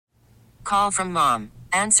call from mom.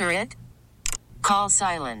 Answer it. Call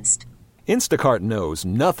silenced. Instacart knows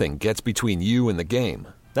nothing gets between you and the game.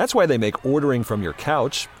 That's why they make ordering from your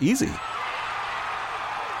couch easy.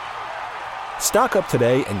 Stock up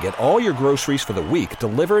today and get all your groceries for the week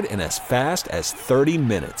delivered in as fast as 30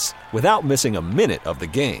 minutes without missing a minute of the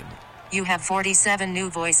game. You have 47 new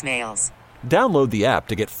voicemails. Download the app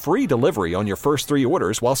to get free delivery on your first 3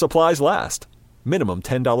 orders while supplies last. Minimum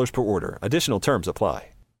 $10 per order. Additional terms apply.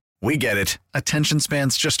 We get it. Attention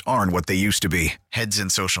spans just aren't what they used to be. Heads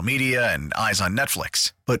in social media and eyes on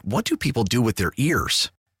Netflix. But what do people do with their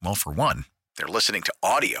ears? Well, for one, they're listening to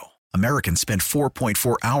audio. Americans spend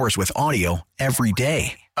 4.4 hours with audio every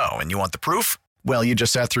day. Oh, and you want the proof? Well, you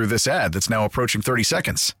just sat through this ad that's now approaching 30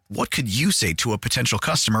 seconds. What could you say to a potential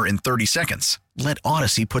customer in 30 seconds? Let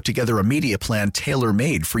Odyssey put together a media plan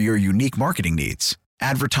tailor-made for your unique marketing needs.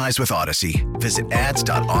 Advertise with Odyssey. Visit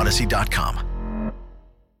ads.odyssey.com.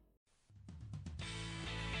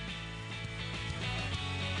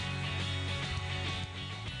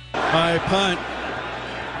 High punt.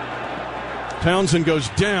 Townsend goes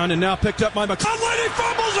down and now picked up by McClellan. He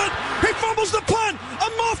fumbles it. He fumbles the punt. A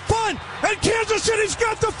muff punt. And Kansas City's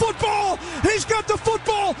got the football. He's got the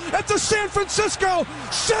football at the San Francisco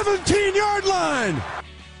 17-yard line.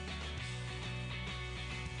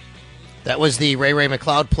 That was the Ray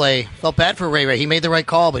McLeod play. Felt bad for Ray. He made the right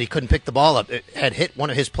call, but he couldn't pick the ball up. It had hit one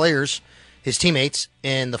of his players, his teammates,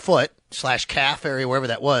 in the foot / calf area, wherever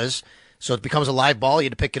that was. So it becomes a live ball. You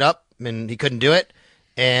had to pick it up, and he couldn't do it.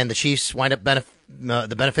 And the Chiefs wind up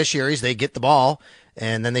the beneficiaries. They get the ball,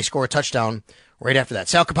 and then they score a touchdown right after that.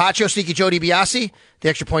 Sal Capaccio, Sneaky Joe DiBiase, the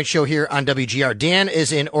Extra Point Show here on WGR. Dan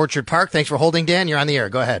is in Orchard Park. Thanks for holding, Dan. You're on the air.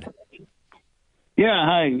 Go ahead. Yeah,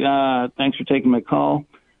 hi. Thanks for taking my call.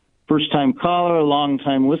 First-time caller,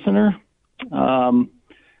 long-time listener.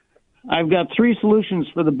 I've got 3 solutions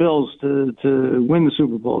for the Bills to win the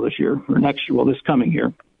Super Bowl this year, or next year, well, this coming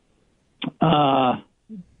year.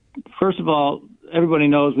 First of all, everybody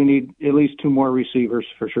knows we need at least 2 more receivers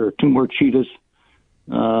for sure, 2 more cheetahs,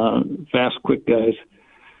 fast, quick guys.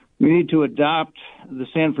 We need to adopt the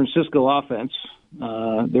San Francisco offense,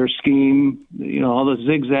 their scheme, all the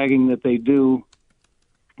zigzagging that they do.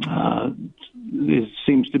 It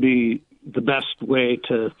seems to be the best way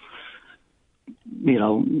to,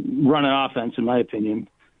 run an offense, in my opinion.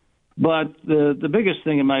 But the biggest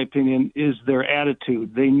thing, in my opinion, is their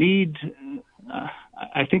attitude. They need,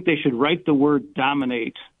 I think they should write the word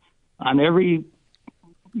dominate on every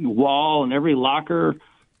wall, and every locker,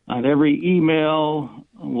 on every email,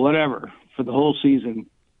 whatever, for the whole season,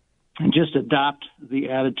 and just adopt the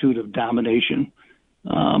attitude of domination.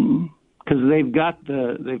 Because they've got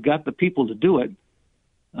the people to do it.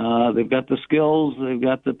 They've got the skills. They've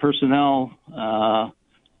got the personnel.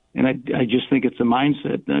 And I just think it's a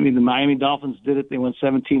mindset. I mean, the Miami Dolphins did it. They went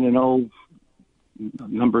 17-0 a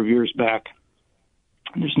number of years back.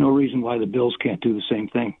 And there's no reason why the Bills can't do the same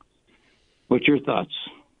thing. What's your thoughts?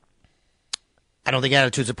 I don't think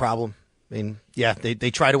attitude's a problem. I mean, yeah,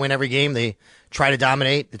 they try to win every game. They try to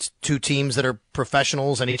dominate. It's 2 teams that are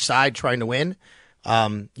professionals on each side trying to win.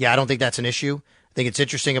 I don't think that's an issue. I think it's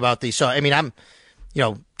interesting about I'm,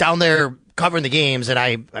 down there covering the games,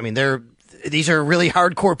 and these are really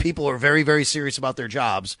hardcore people who are very, very serious about their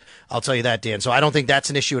jobs. I'll tell you that, Dan. So I don't think that's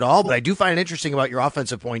an issue at all, but I do find it interesting about your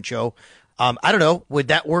offensive point, Joe. I don't know. Would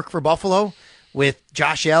that work for Buffalo with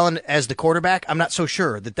Josh Allen as the quarterback? I'm not so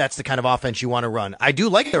sure that that's the kind of offense you want to run. I do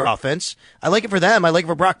like their offense. I like it for them. I like it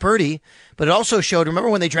for Brock Purdy, but it also showed, remember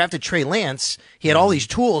when they drafted Trey Lance, he had all these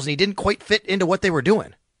tools and he didn't quite fit into what they were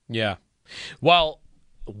doing. Yeah. Well,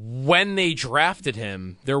 when they drafted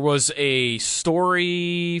him, there was a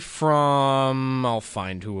story from, I'll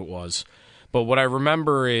find who it was, but what I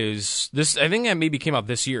remember is this, I think that maybe came out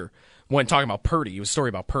this year when talking about Purdy. It was a story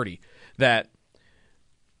about Purdy that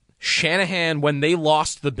Shanahan, when they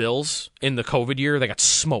lost the Bills in the COVID year, they got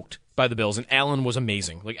smoked by the Bills, and Allen was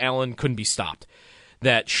amazing. Like, Allen couldn't be stopped.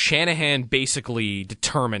 That Shanahan basically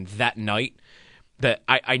determined that night that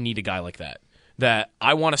I need a guy like that. That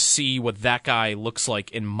I want to see what that guy looks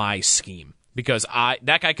like in my scheme. Because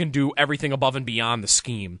that guy can do everything above and beyond the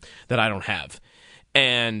scheme that I don't have.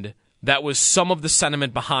 And that was some of the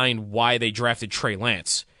sentiment behind why they drafted Trey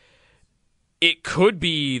Lance. It could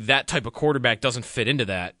be that type of quarterback doesn't fit into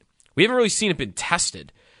that. We haven't really seen it been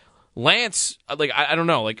tested. Lance, I don't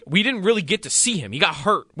know, we didn't really get to see him. He got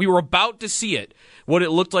hurt. We were about to see it, what it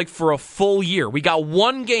looked like for a full year. We got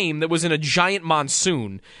one game that was in a giant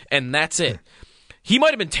monsoon, and that's it. He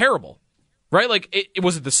might have been terrible, right?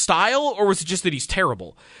 Was it the style, or was it just that he's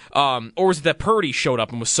terrible? Or was it that Purdy showed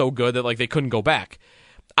up and was so good that, they couldn't go back?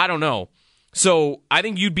 I don't know. So I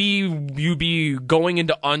think you'd be going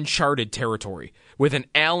into uncharted territory with an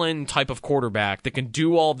Allen type of quarterback that can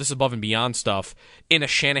do all of this above and beyond stuff in a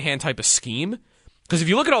Shanahan type of scheme. Because if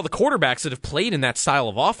you look at all the quarterbacks that have played in that style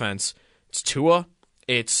of offense, it's Tua,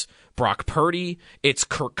 it's Brock Purdy, it's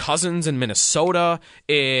Kirk Cousins in Minnesota,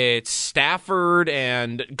 it's Stafford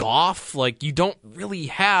and Goff. Like, you don't really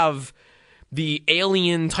have the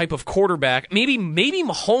alien type of quarterback. Maybe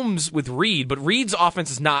Mahomes with Reed, but Reed's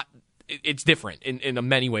offense is not. It's different in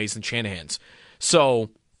many ways than Shanahan's. So,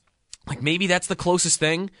 like, maybe that's the closest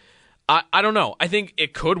thing. I don't know. I think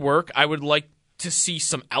it could work. I would like to see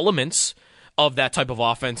some elements of that type of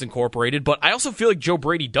offense incorporated, but I also feel like Joe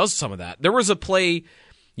Brady does some of that. There was a play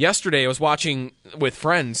yesterday I was watching with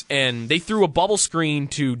friends, and they threw a bubble screen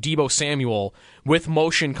to Deebo Samuel with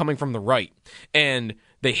motion coming from the right. And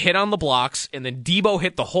they hit on the blocks, and then Deebo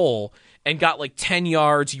hit the hole and got like 10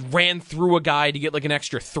 yards. He ran through a guy to get like an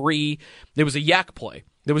extra 3. There was a yak play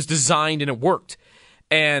that was designed, and it worked.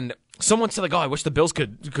 And someone said, like, oh, I wish the Bills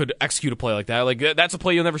could execute a play like that. Like, that's a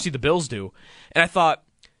play you'll never see the Bills do. And I thought,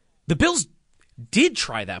 the Bills did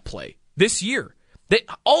try that play this year.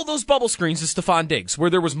 All those bubble screens to Stephon Diggs, where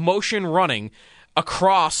there was motion running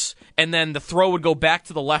across, and then the throw would go back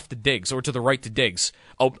to the left to Diggs or to the right to Diggs,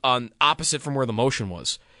 on opposite from where the motion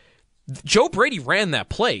was. Joe Brady ran that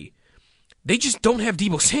play. They just don't have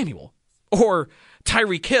Deebo Samuel or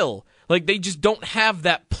Tyreek Hill. Like, they just don't have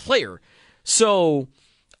that player. So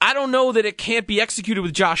I don't know that it can't be executed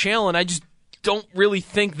with Josh Allen. I just don't really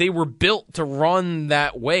think they were built to run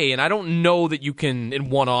that way. And I don't know that you can, in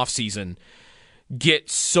one offseason, get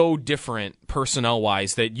so different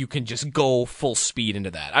personnel-wise that you can just go full speed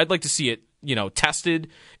into that. I'd like to see it, tested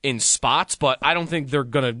in spots, but I don't think they're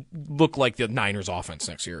going to look like the Niners offense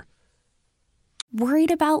next year.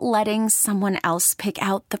 Worried about letting someone else pick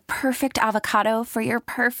out the perfect avocado for your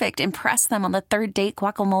perfect impress them on the third date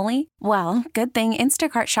guacamole? Well, good thing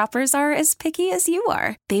Instacart shoppers are as picky as you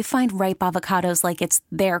are. They find ripe avocados like it's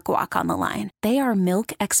their guac on the line. They are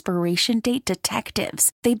milk expiration date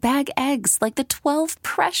detectives. They bag eggs like the 12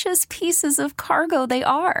 precious pieces of cargo they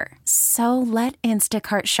are. So let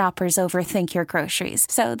Instacart shoppers overthink your groceries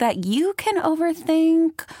so that you can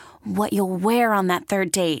overthink what you'll wear on that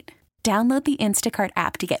third date. Download the Instacart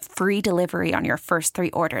app to get free delivery on your first 3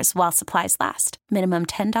 orders while supplies last. Minimum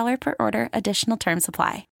 $10 per order. Additional terms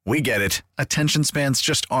apply. We get it. Attention spans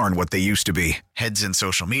just aren't what they used to be. Heads in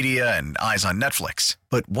social media and eyes on Netflix.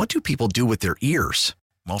 But what do people do with their ears?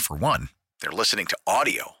 Well, for one, they're listening to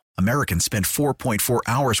audio. Americans spend 4.4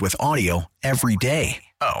 hours with audio every day.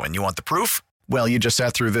 Oh, and you want the proof? Well, you just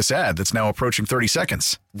sat through this ad that's now approaching 30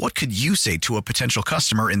 seconds. What could you say to a potential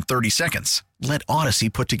customer in 30 seconds? Let Odyssey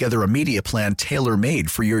put together a media plan tailor-made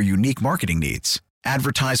for your unique marketing needs.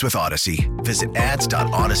 Advertise with Odyssey. Visit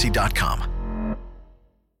ads.odyssey.com.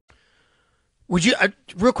 Would you,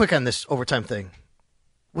 real quick on this overtime thing,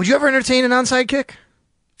 would you ever entertain an onside kick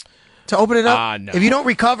to open it up? No. If you don't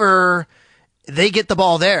recover, they get the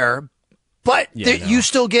ball there, but you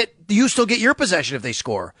still get your possession if they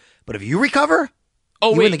score. But if you recover,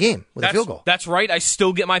 you win the game with a field goal. That's right. I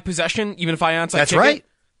still get my possession even if I onside kick. That's right.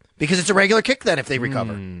 Because it's a regular kick then if they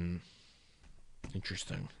recover.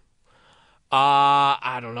 Interesting.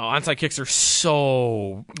 I don't know. Onside kicks are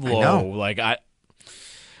so low. Like I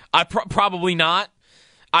probably not.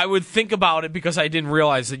 I would think about it because I didn't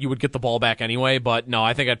realize that you would get the ball back anyway. But no,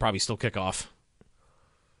 I think I'd probably still kick off.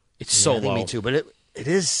 It's so low. Me too. But it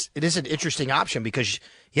is an interesting option because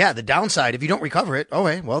the downside if you don't recover it,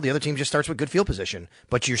 the other team just starts with good field position,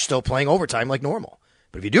 but you're still playing overtime like normal.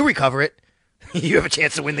 But if you do recover it, you have a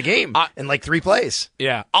chance to win the game in like 3 plays.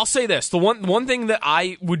 Yeah, I'll say this: the one thing that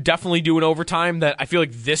I would definitely do in overtime that I feel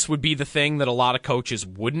like this would be the thing that a lot of coaches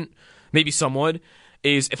wouldn't, maybe some would,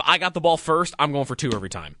 is if I got the ball first, I'm going for 2 every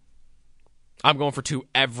time. I'm going for 2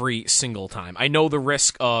 every single time. I know the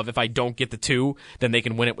risk of if I don't get the 2, then they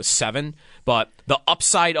can win it with 7. But the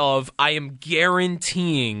upside of I am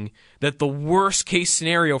guaranteeing that the worst case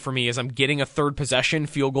scenario for me is I'm getting a third possession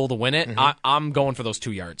field goal to win it. Mm-hmm. I'm going for those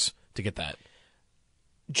 2 yards to get that.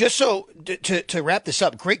 Just so to wrap this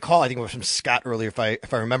up, great call. I think it was from Scott earlier, if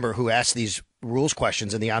I remember, who asked these rules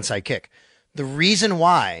questions in the onside kick. The reason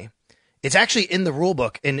why it's actually in the rule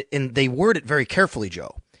book, and they word it very carefully,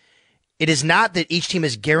 Joe. It is not that each team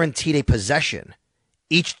is guaranteed a possession.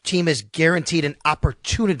 Each team is guaranteed an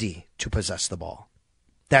opportunity to possess the ball.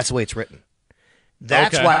 That's the way it's written.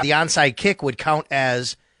 That's why the onside kick would count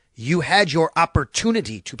as you had your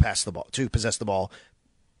opportunity to pass the ball, to possess the ball,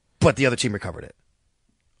 but the other team recovered it.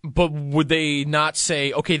 But would they not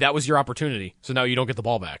say, okay, that was your opportunity, so now you don't get the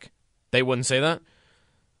ball back? They wouldn't say that?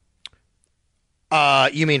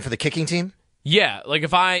 You mean for the kicking team? Yeah, like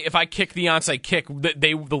if I kick the onside kick,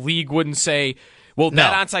 the league wouldn't say, well,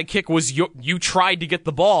 that onside kick was you tried to get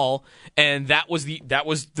the ball, and that was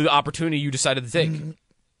the opportunity you decided to take.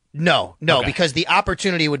 No, because the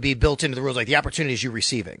opportunity would be built into the rules. Like the opportunity is you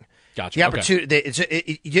receiving. Gotcha. The opportunity,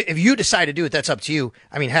 if you decide to do it, that's up to you.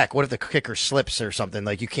 I mean, heck, what if the kicker slips or something?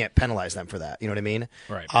 Like you can't penalize them for that. You know what I mean?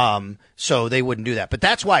 Right. So they wouldn't do that. But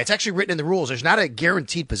that's why it's actually written in the rules. There's not a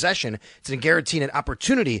guaranteed possession. It's a guaranteed an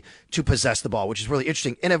opportunity to possess the ball, which is really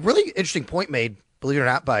interesting. And a really interesting point made, believe it or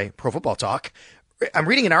not, by Pro Football Talk. I'm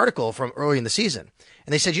reading an article from early in the season,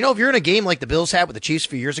 and they said, if you're in a game like the Bills had with the Chiefs a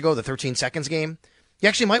few years ago, the 13 seconds game, you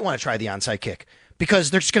actually might want to try the onside kick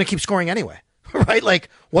because they're just going to keep scoring anyway, right? Like,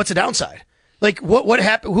 what's the downside? Like, what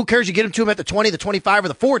happened? Who cares? You get them to them at the 20, the 25, or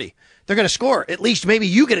the 40. They're going to score. At least maybe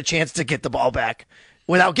you get a chance to get the ball back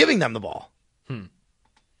without giving them the ball. I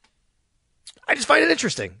just find it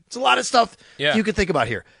interesting. It's a lot of stuff you could think about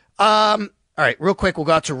here. All right, real quick, we'll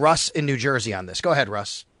go out to Russ in New Jersey on this. Go ahead,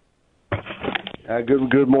 Russ.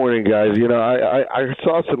 Good morning, guys. I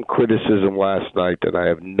saw some criticism last night, and I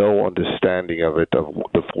have no understanding of it, of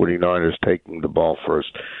the 49ers taking the ball first.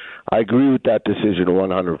 I agree with that decision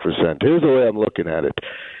 100%. Here's the way I'm looking at it.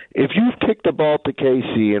 If you kick the ball to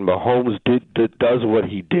KC and Mahomes does what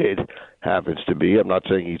he did, happens to be, I'm not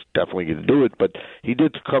saying he's definitely going to do it, but he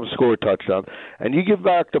did come score a touchdown, and you give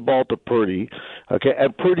back the ball to Purdy, okay,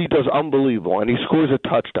 and Purdy does unbelievable, and he scores a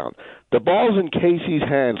touchdown. The ball's in KC's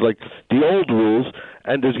hands, like the old rules,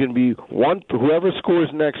 and there's going to be whoever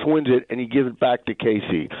scores next wins it, and you give it back to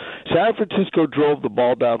KC. San Francisco drove the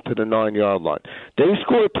ball down to the 9-yard line. They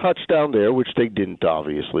score a touchdown there, which they didn't,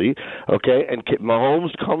 obviously, okay, and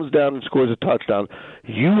Mahomes comes down and scores a touchdown.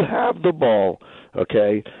 You have the ball,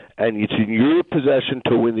 okay, and it's in your possession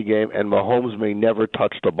to win the game, and Mahomes may never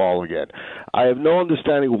touch the ball again. I have no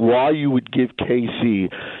understanding why you would give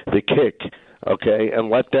KC the kick, okay, and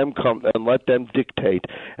let them come and let them dictate.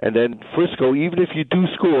 And then Frisco, even if you do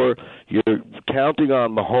score, you're counting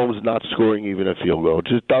on Mahomes not scoring even a field goal. It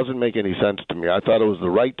just doesn't make any sense to me. I thought it was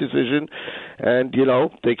the right decision, and,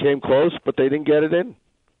 they came close, but they didn't get it in.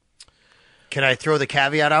 Can I throw the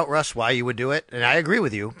caveat out, Russ, why you would do it? And I agree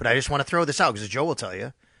with you, but I just want to throw this out because Joe will tell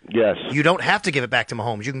you. Yes. You don't have to give it back to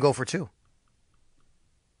Mahomes. You can go for 2.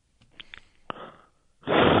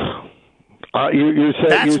 You're saying,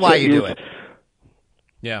 that's why you do it.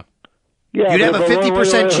 Yeah. Yeah, you'd have a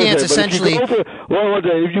 50% chance, essentially. If you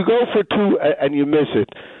go for 2 and you miss it,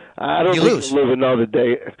 I don't think lose. You'll live another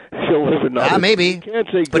day. You'll live another. Maybe. You can't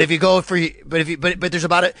say but if you go for, but there's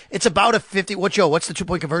it's about a 50. What's the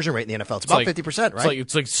 2-point conversion rate in the NFL? It's about 50%, right?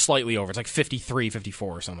 It's like slightly over. It's like 53,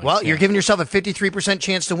 54 or something. Well, you're giving yourself a 53%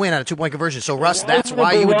 chance to win on a 2-point conversion. So, Russ, that's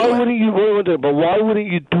why you would do it. But why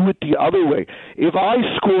wouldn't you do it the other way? If I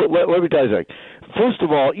score, let me tell you something. First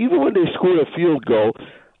of all, even when they scored a field goal,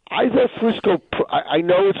 I thought Frisco, I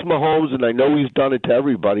know it's Mahomes, and I know he's done it to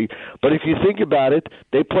everybody, but if you think about it,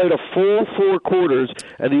 they played a full 4 quarters,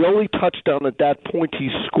 and the only touchdown at that point he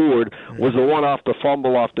scored was the one off the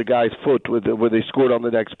fumble off the guy's foot where they scored on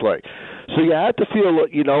the next play. So you had to feel,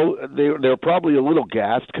 they're probably a little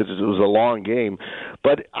gassed because it was a long game,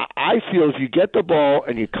 but I feel if you get the ball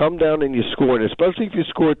and you come down and you score, and especially if you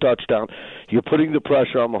score a touchdown, you're putting the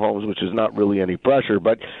pressure on Mahomes, which is not really any pressure,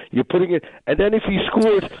 but you're putting it, and then if he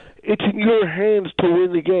scores, it's in your hands to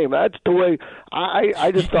win the game. That's the way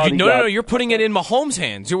I just thought. No, you're putting it in Mahomes'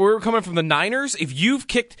 hands. We're coming from the Niners. If you've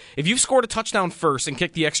scored a touchdown first and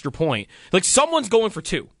kicked the extra point, like someone's going for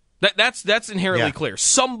 2. That's inherently clear.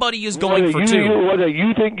 Somebody is going for 2. I'm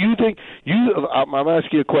asking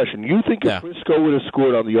you a question. You think if Frisco would have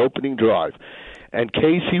scored on the opening drive, and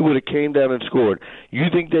KC would have came down and scored, you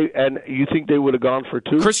think they would have gone for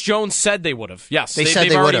 2? Chris Jones said they would have. Yes,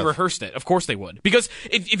 they've already rehearsed it. Of course they would. Because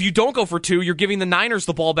if you don't go for 2, you're giving the Niners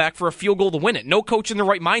the ball back for a field goal to win it. No coach in their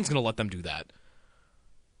right mind is going to let them do that.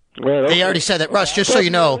 Well, they already said that, Russ. Just so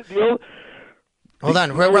you know. Hold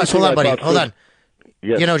on, Russ. Hold on, buddy. Hold on.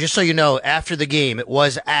 Yes. Just so you know, after the game, it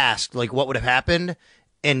was asked what would have happened,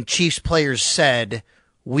 and Chiefs players said,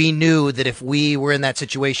 we knew that if we were in that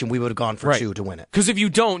situation, we would have gone for 2 to win it. Because if you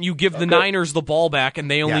don't, you give the Niners the ball back, and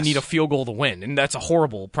they only need a field goal to win, and that's a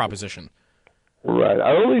horrible proposition. Right. The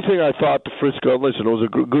only thing I thought the Frisco, listen, it was a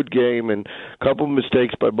good game and a couple of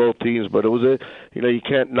mistakes by both teams, but it was you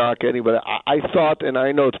can't knock anybody. I thought, and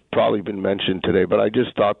I know it's probably been mentioned today, but I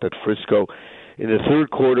just thought that Frisco, in the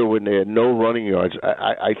third quarter when they had no running yards,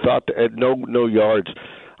 I thought they had no yards.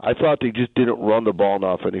 I thought they just didn't run the ball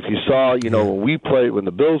enough. And if you saw, when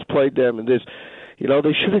the Bills played them and this,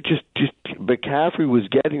 They should have just McCaffrey was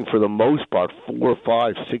getting, for the most part, 4,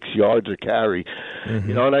 5, 6 yards a carry.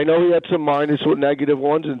 And I know he had some minus or negative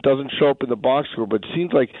ones and doesn't show up in the box score, but it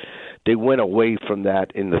seems like they went away from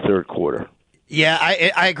that in the third quarter. Yeah,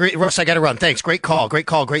 I agree. Russ, I got to run. Thanks. Great call. Great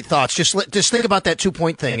thoughts. Just think about that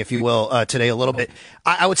 2-point thing, if you will, today a little bit.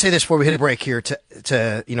 I would say this before we hit a break here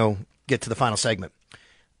to get to the final segment.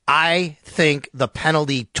 I think the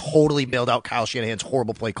penalty totally bailed out Kyle Shanahan's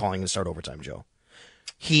horrible play calling to start overtime, Joe.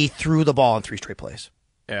 He threw the ball in 3 straight plays.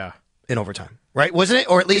 Yeah. In overtime. Right? Wasn't it?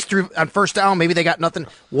 Or at least threw on first down. Maybe they got nothing.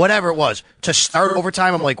 Whatever it was. To start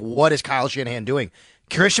overtime, I'm like, what is Kyle Shanahan doing?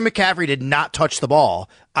 Christian McCaffrey did not touch the ball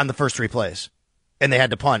on the first 3 plays. And they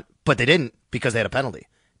had to punt, but they didn't because they had a penalty.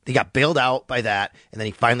 They got bailed out by that, and then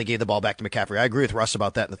he finally gave the ball back to McCaffrey. I agree with Russ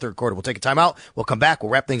about that in the third quarter. We'll take a timeout. We'll come back.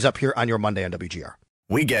 We'll wrap things up here on your Monday on WGR.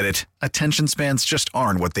 We get it. Attention spans just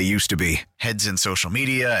aren't what they used to be. Heads in social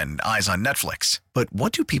media and eyes on Netflix. But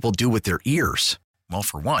what do people do with their ears? Well,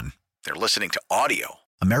 for one, they're listening to audio.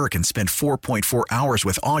 Americans spend 4.4 hours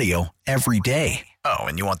with audio every day. Oh,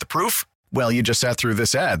 and you want the proof? Well, you just sat through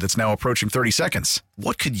this ad that's now approaching 30 seconds.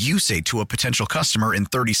 What could you say to a potential customer in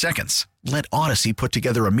 30 seconds? Let Odyssey put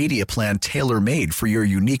together a media plan tailor-made for your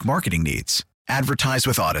unique marketing needs. Advertise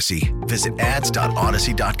with Odyssey. Visit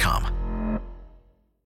ads.odyssey.com.